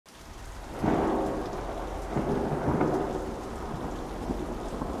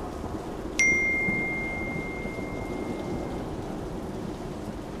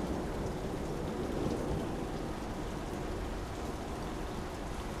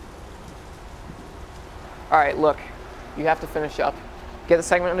All right, look, you have to finish up. Get the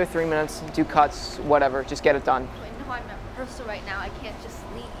segment under 3 minutes, do cuts, whatever, just get it done. I know I'm at rehearsal right now, I can't just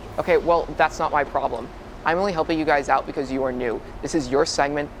leave. Okay, well, that's not my problem. I'm only helping you guys out because you are new. This is your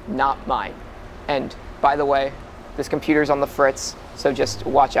segment, not mine. And by the way, this computer's on the fritz, so just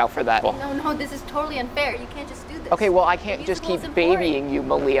watch out for that. No, this is totally unfair. You can't just do this. Okay, well, I can't just keep babying you,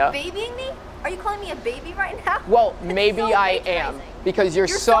 Malia. Babying me? Are you calling me a baby right now? Well, maybe so I am, because you're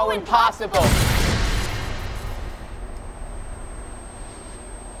so impossible.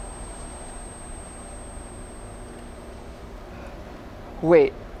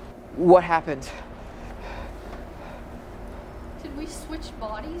 Wait, what happened? Did we switch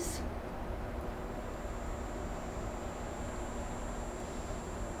bodies?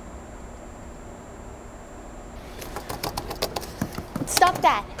 Stop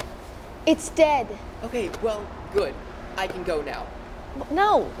that! It's dead. Okay, well, good. I can go now.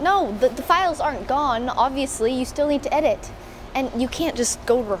 No, the files aren't gone. Obviously, you still need to edit. And you can't just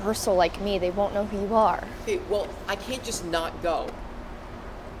go to rehearsal like me. They won't know who you are. Okay, well, I can't just not go.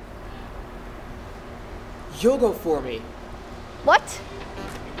 You'll go for me. What?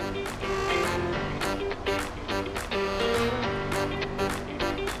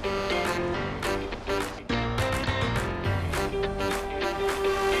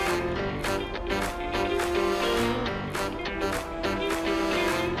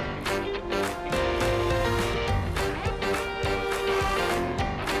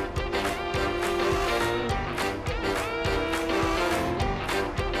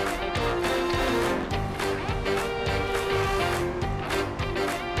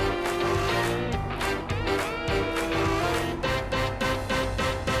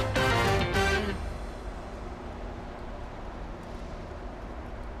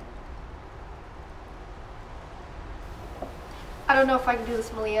 I don't know if I can do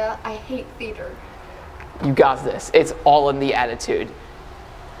this, Malia. I hate theater. You got this. It's all in the attitude.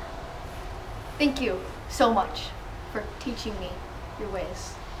 Thank you so much for teaching me your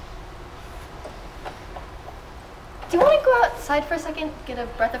ways. Do you want to go outside for a second, get a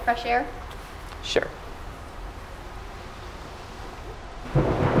breath of fresh air? Sure.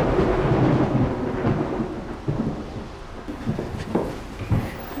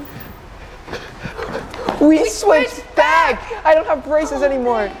 We switched back! I don't have braces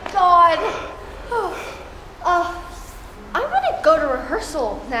anymore. Thank God. I'm gonna go to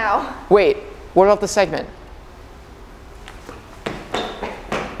rehearsal now. Wait, what about the segment?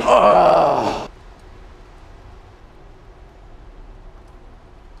 Ugh.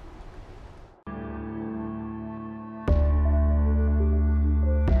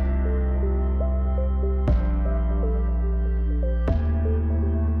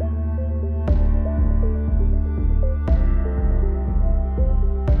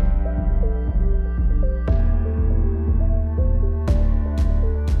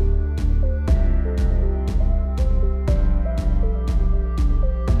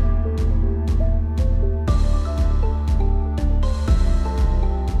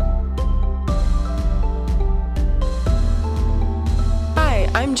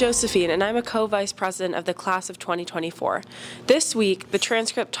 I'm Josephine, and I'm a co-vice president of the class of 2024. This week, the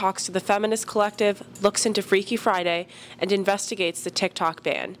Transcript talks to the Feminist Collective, looks into Freaky Friday, and investigates the TikTok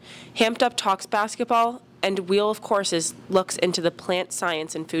ban. Hamped Up talks basketball, and Wheel of Courses looks into the plant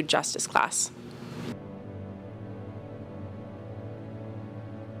science and food justice class.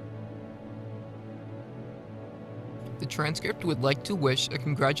 The Transcript would like to wish a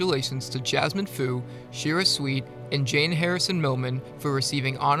congratulations to Jasmine Fu, Shira Sweet, and Jane Harrison Millman for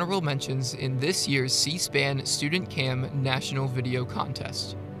receiving honorable mentions in this year's C-SPAN Student Cam National Video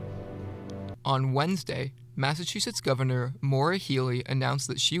Contest. On Wednesday, Massachusetts Governor Maura Healey announced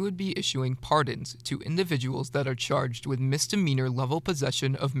that she would be issuing pardons to individuals that are charged with misdemeanor-level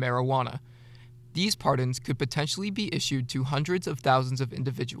possession of marijuana. These pardons could potentially be issued to hundreds of thousands of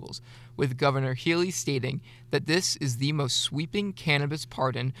individuals, with Governor Healey stating that this is the most sweeping cannabis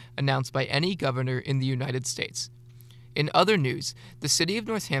pardon announced by any governor in the United States. In other news, the city of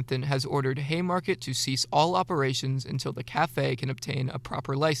Northampton has ordered Haymarket to cease all operations until the cafe can obtain a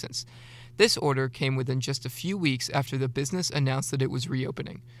proper license. This order came within just a few weeks after the business announced that it was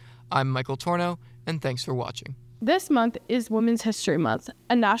reopening. I'm Michael Torno, and thanks for watching. This month is Women's History Month,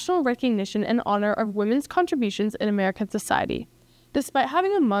 a national recognition and honor of women's contributions in American society. Despite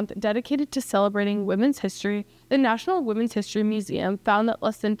having a month dedicated to celebrating women's history, the National Women's History Museum found that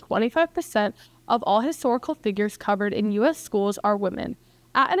less than 25% of all historical figures covered in U.S. schools are women.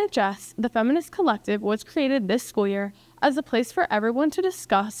 At NHS, the Feminist Collective was created this school year as a place for everyone to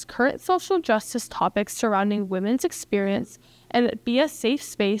discuss current social justice topics surrounding women's experience and be a safe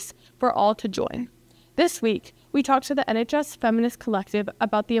space for all to join. This week, we talked to the NHS Feminist Collective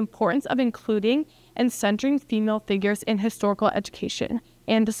about the importance of including and centering female figures in historical education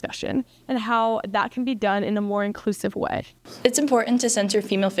and discussion, and how that can be done in a more inclusive way. It's important to center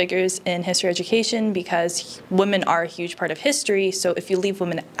female figures in history education because women are a huge part of history, so if you leave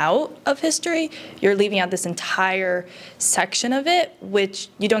women out of history, you're leaving out this entire section of it, which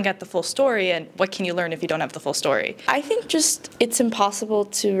you don't get the full story, and what can you learn if you don't have the full story? I think just it's impossible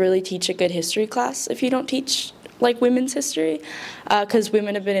to really teach a good history class if you don't teach like women's history, because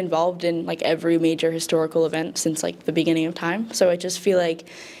women have been involved in like every major historical event since like the beginning of time. So I just feel like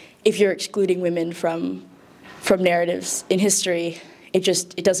if you're excluding women from narratives in history, it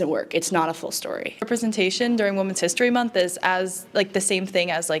doesn't work. It's not a full story. Representation during Women's History Month is as like the same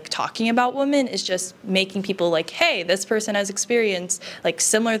thing as like talking about women, is just making people like, hey, this person has experienced like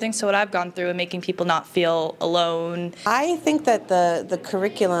similar things to what I've gone through, and making people not feel alone. I think that the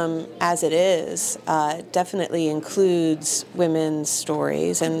curriculum as it is definitely includes women's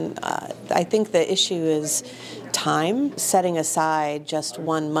stories, and I think the issue is time, setting aside just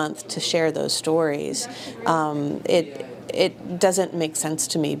 1 month to share those stories. It doesn't make sense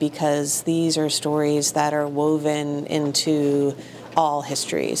to me, because these are stories that are woven into all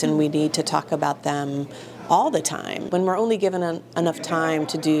histories, and we need to talk about them all the time. When we're only given enough time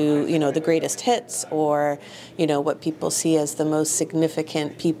to do, the greatest hits, or, what people see as the most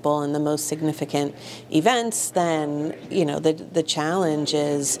significant people and the most significant events, then, the challenge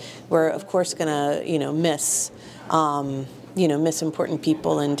is we're, of course, going to, miss important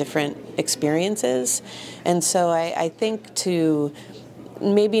people and different experiences. And so I think to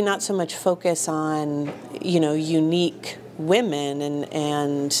maybe not so much focus on, unique women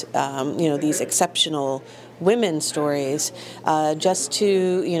and these exceptional women's stories, just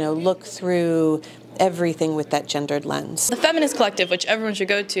to, look through everything with that gendered lens. The Feminist Collective, which everyone should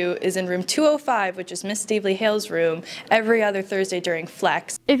go to, is in room 205, which is Miss Stavely Hale's room, every other Thursday during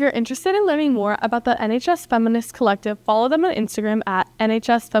Flex. If you're interested in learning more about the NHS Feminist Collective, follow them on Instagram at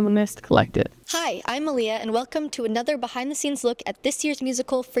NHS Feminist Collective. Hi, I'm Malia, and welcome to another behind-the-scenes look at this year's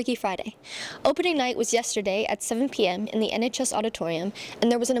musical, Freaky Friday. Opening night was yesterday at 7 p.m. in the NHS Auditorium, and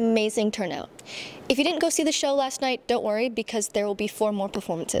there was an amazing turnout. If you didn't go see the show last night, don't worry, because there will be 4 more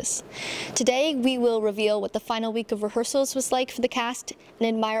performances. Today, we will reveal what the final week of rehearsals was like for the cast, and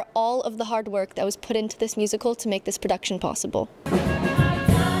admire all of the hard work that was put into this musical to make this production possible.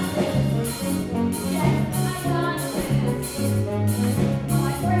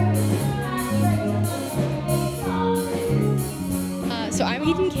 So I'm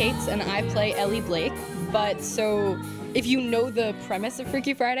Eden Cates, and I play Ellie Blake, but so if you know the premise of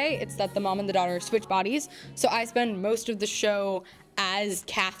Freaky Friday, it's that the mom and the daughter switch bodies, so I spend most of the show as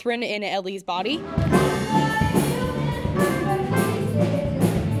Catherine in Ellie's body.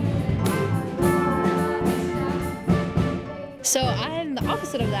 So I'm the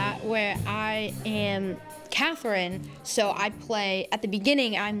opposite of that, where I am Catherine, so I play, at the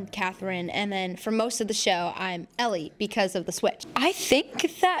beginning I'm Catherine, and then for most of the show I'm Ellie because of the switch. I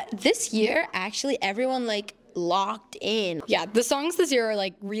think that this year, actually, everyone locked in. Yeah, the songs this year are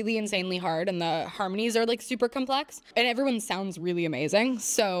really insanely hard, and the harmonies are super complex, and everyone sounds really amazing,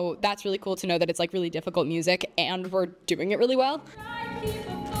 so that's really cool to know that it's really difficult music and we're doing it really well.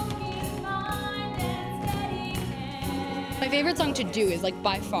 My favorite song to do is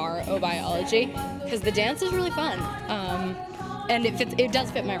by far Oh Biology, because the dance is really fun, and it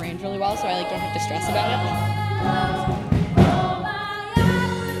does fit my range really well, so I don't have to stress about it.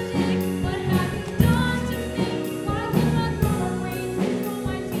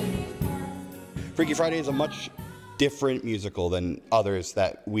 Freaky Friday is a much different musical than others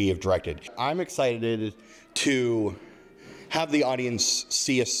that we have directed. I'm excited to have the audience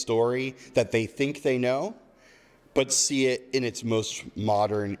see a story that they think they know, but see it in its most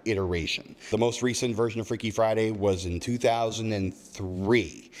modern iteration. The most recent version of Freaky Friday was in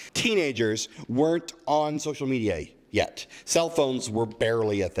 2003. Teenagers weren't on social media yet. Cell phones were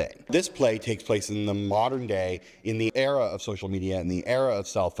barely a thing. This play takes place in the modern day, in the era of social media, in the era of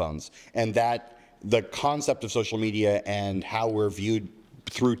cell phones, and that the concept of social media and how we're viewed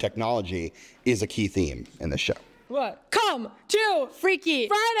through technology is a key theme in this show. What? Come to Freaky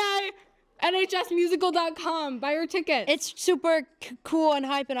Friday! NHSmusical.com. Buy your ticket. It's super cool and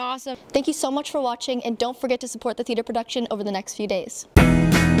hype and awesome. Thank you so much for watching, and don't forget to support the theater production over the next few days.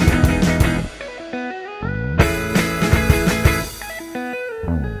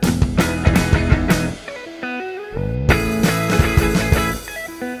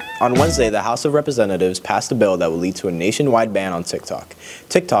 On Wednesday, the House of Representatives passed a bill that will lead to a nationwide ban on TikTok.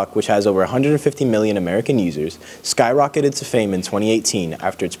 TikTok, which has over 150 million American users, skyrocketed to fame in 2018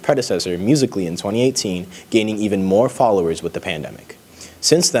 after its predecessor, Musical.ly, in 2018, gaining even more followers with the pandemic.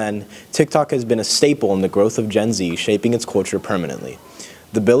 Since then, TikTok has been a staple in the growth of Gen Z, shaping its culture permanently.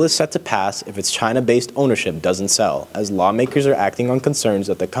 The bill is set to pass if its China-based ownership doesn't sell, as lawmakers are acting on concerns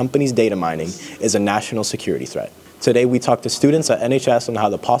that the company's data mining is a national security threat. Today, we talked to students at NHS on how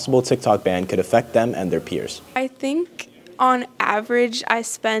the possible TikTok ban could affect them and their peers. I think on average I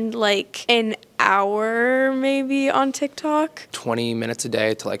spend like an hour maybe on TikTok. 20 minutes a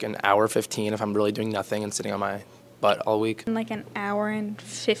day to like an hour 15 if I'm really doing nothing and sitting on my butt all week. Like an hour and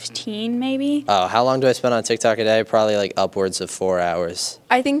 15 maybe. Oh, how long do I spend on TikTok a day? Probably like upwards of 4 hours.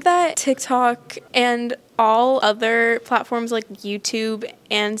 I think that TikTok and all other platforms like YouTube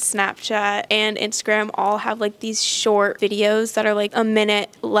and Snapchat and Instagram all have like these short videos that are like a minute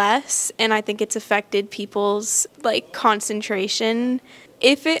less, and I think it's affected people's like concentration.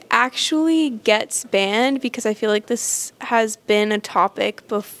 If it actually gets banned, because I feel like this has been a topic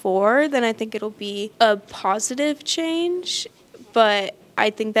before, then I think it'll be a positive change, but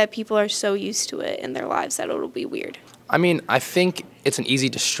I think that people are so used to it in their lives that it'll be weird. I mean, I think it's an easy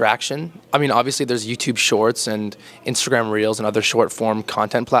distraction. I mean, obviously there's YouTube Shorts and Instagram Reels and other short form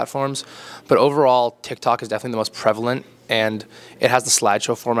content platforms, but overall TikTok is definitely the most prevalent, and it has the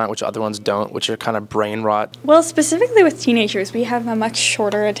slideshow format, which other ones don't, which are kind of brain rot. Well, specifically with teenagers, we have a much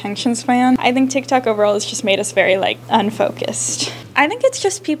shorter attention span. I think TikTok overall has just made us very like unfocused. I think it's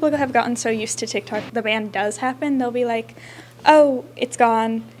just people have gotten so used to TikTok. The ban does happen, they'll be like, oh, it's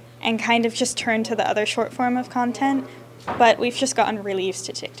gone, and kind of just turn to the other short form of content. But we've just gotten really used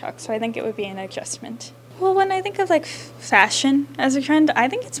to TikTok, so I think it would be an adjustment. Well, when I think of like fashion as a trend, I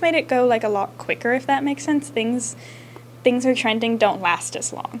think it's made it go like a lot quicker, if that makes sense. Things are trending don't last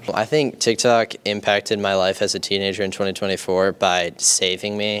as long. I think TikTok impacted my life as a teenager in 2024 by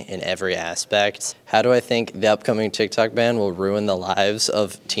saving me in every aspect. How do I think the upcoming TikTok ban will ruin the lives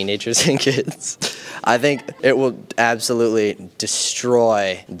of teenagers and kids? I think it will absolutely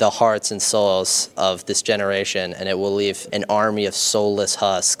destroy the hearts and souls of this generation, and it will leave an army of soulless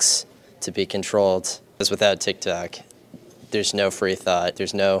husks to be controlled. Because without TikTok, there's no free thought,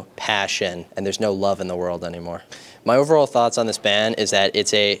 there's no passion, and there's no love in the world anymore. My overall thoughts on this ban is that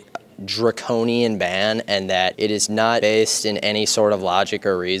it's a draconian ban and that it is not based in any sort of logic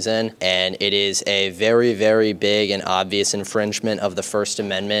or reason, and it is a very, very big and obvious infringement of the First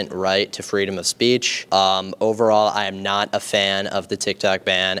Amendment right to freedom of speech. Overall, I am not a fan of the TikTok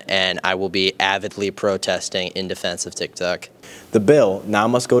ban, and I will be avidly protesting in defense of TikTok. The bill now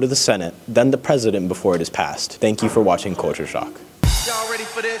must go to the Senate, then the President before it is passed. Thank you for watching Culture Shock. Y'all ready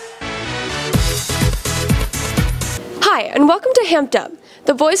for this? Hi, and welcome to Hamped Up.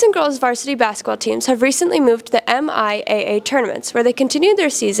 The boys and girls varsity basketball teams have recently moved to the MIAA tournaments, where they continued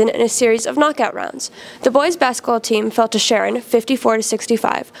their season in a series of knockout rounds. The boys basketball team fell to Sharon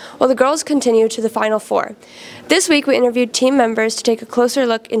 54-65, while the girls continued to the Final Four. This week we interviewed team members to take a closer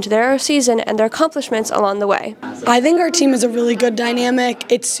look into their season and their accomplishments along the way. I think our team is a really good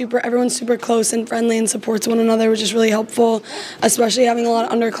dynamic. Everyone's super close and friendly and supports one another, which is really helpful, especially having a lot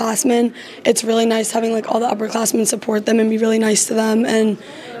of underclassmen. It's really nice having like all the upperclassmen support them and be really nice to them, and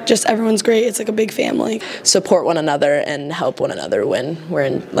just everyone's great. It's like a big family. Support one another and help one another when we're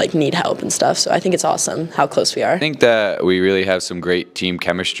in like need help and stuff. So I think it's awesome how close we are. I think that we really have some great team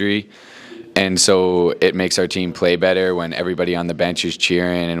chemistry, and so it makes our team play better when everybody on the bench is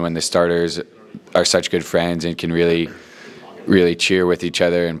cheering and when the starters are such good friends and can really cheer with each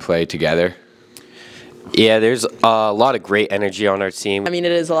other and play together. Yeah, there's a lot of great energy on our team. I mean,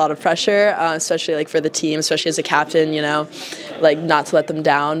 it is a lot of pressure, especially like for the team, especially as a captain, you know, like not to let them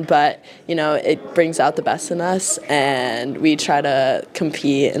down, but you know, it brings out the best in us and we try to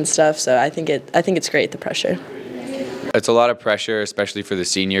compete and stuff. So I think it's great, the pressure. It's a lot of pressure, especially for the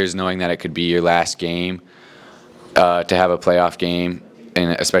seniors, knowing that it could be your last game, to have a playoff game,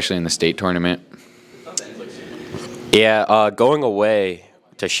 and especially in the state tournament. Yeah, going away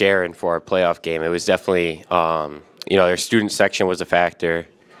to Sharon for our playoff game, it was definitely, their student section was a factor,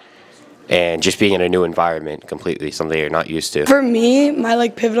 and just being in a new environment completely, something you're not used to. For me, my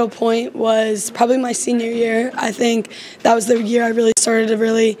like pivotal point was probably my senior year. I think that was the year I really started to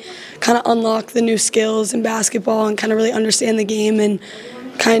really kind of unlock the new skills in basketball and kind of really understand the game and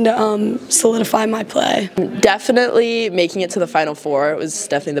kind of solidify my play. Definitely making it to the Final Four was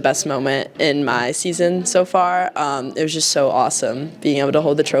definitely the best moment in my season so far. It was just so awesome being able to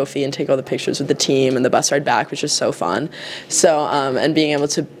hold the trophy and take all the pictures with the team, and the bus ride back was just so fun. So and being able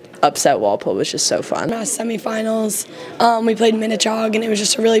to upset Walpole was just so fun. Semifinals, we played Minnetonka, and it was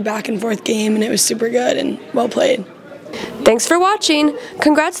just a really back and forth game, and it was super good and well played. Thanks for watching.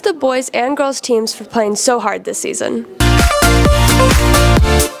 Congrats to the boys and girls teams for playing so hard this season.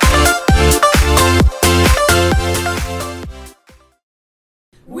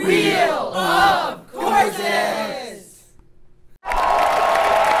 Wheel of Courses!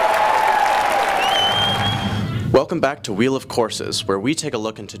 Welcome back to Wheel of Courses, where we take a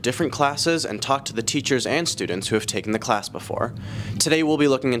look into different classes and talk to the teachers and students who have taken the class before. Today we'll be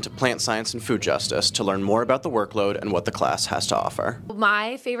looking into plant science and food justice to learn more about the workload and what the class has to offer.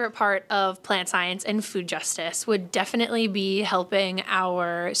 My favorite part of plant science and food justice would definitely be helping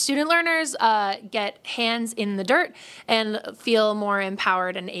our student learners get hands in the dirt and feel more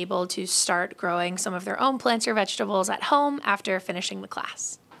empowered and able to start growing some of their own plants or vegetables at home after finishing the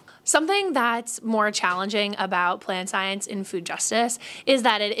class. Something that's more challenging about plant science and food justice is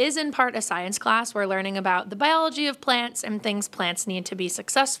that it is in part a science class. We're learning about the biology of plants and things plants need to be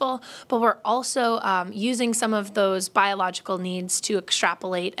successful, but we're also using some of those biological needs to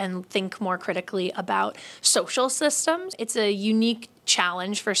extrapolate and think more critically about social systems. It's a unique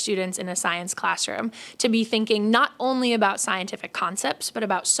challenge for students in a science classroom to be thinking not only about scientific concepts, but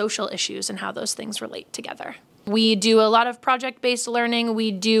about social issues and how those things relate together. We do a lot of project-based learning.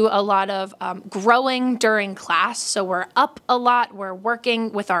 We do a lot of growing during class. So we're up a lot, we're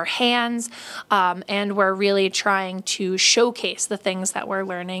working with our hands, and we're really trying to showcase the things that we're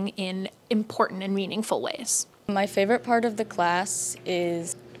learning in important and meaningful ways. My favorite part of the class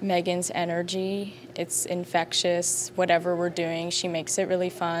is Megan's energy. It's infectious. Whatever we're doing, she makes it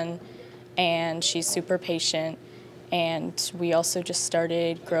really fun, and she's super patient. And we also just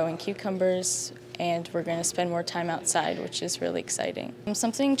started growing cucumbers, and we're going to spend more time outside, which is really exciting.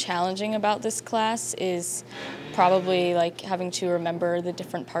 Something challenging about this class is probably like having to remember the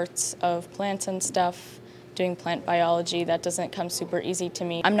different parts of plants and stuff. Doing plant biology, that doesn't come super easy to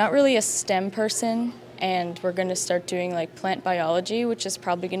me. I'm not really a STEM person, and we're going to start doing like plant biology, which is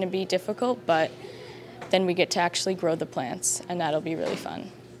probably going to be difficult, but then we get to actually grow the plants, and that'll be really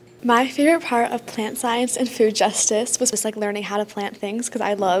fun. My favorite part of plant science and food justice was just like learning how to plant things, because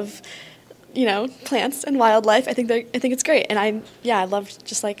I love, you know, plants and wildlife. I think it's great, and I loved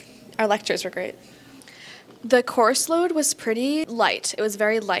just like our lectures were great. The course load was pretty light. It was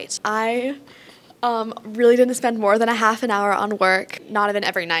very light. I really didn't spend more than a half an hour on work, not even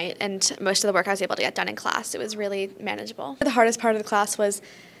every night, and most of the work I was able to get done in class. It was really manageable. The hardest part of the class was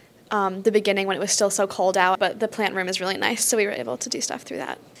the beginning when it was still so cold out, but the plant room is really nice, so we were able to do stuff through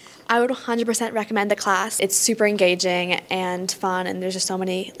that. I would 100% recommend the class. It's super engaging and fun, and there's just so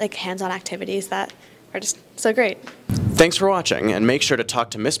many like hands-on activities that are just so great. Thanks for watching, and make sure to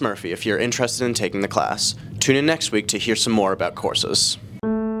talk to Miss Murphy if you're interested in taking the class. Tune in next week to hear some more about courses.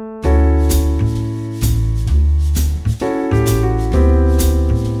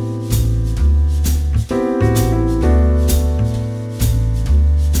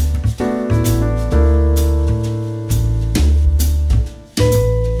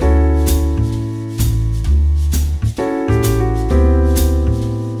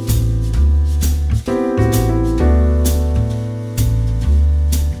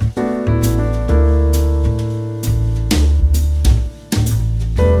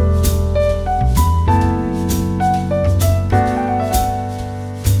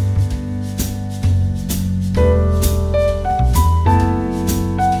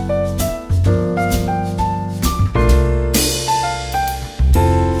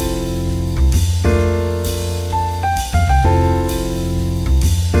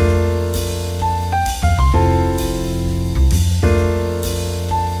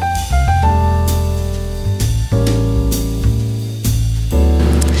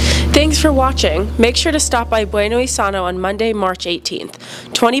 Thanks for watching. Make sure to stop by Bueno y Sano on Monday, March 18th.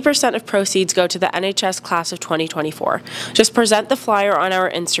 20% of proceeds go to the NHS Class of 2024. Just present the flyer on our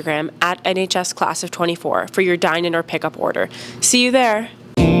Instagram at NHS Class of 24 for your dine-in or pickup order. See you there.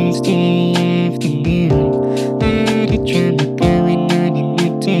 We're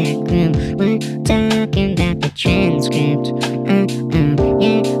talking about the transcript.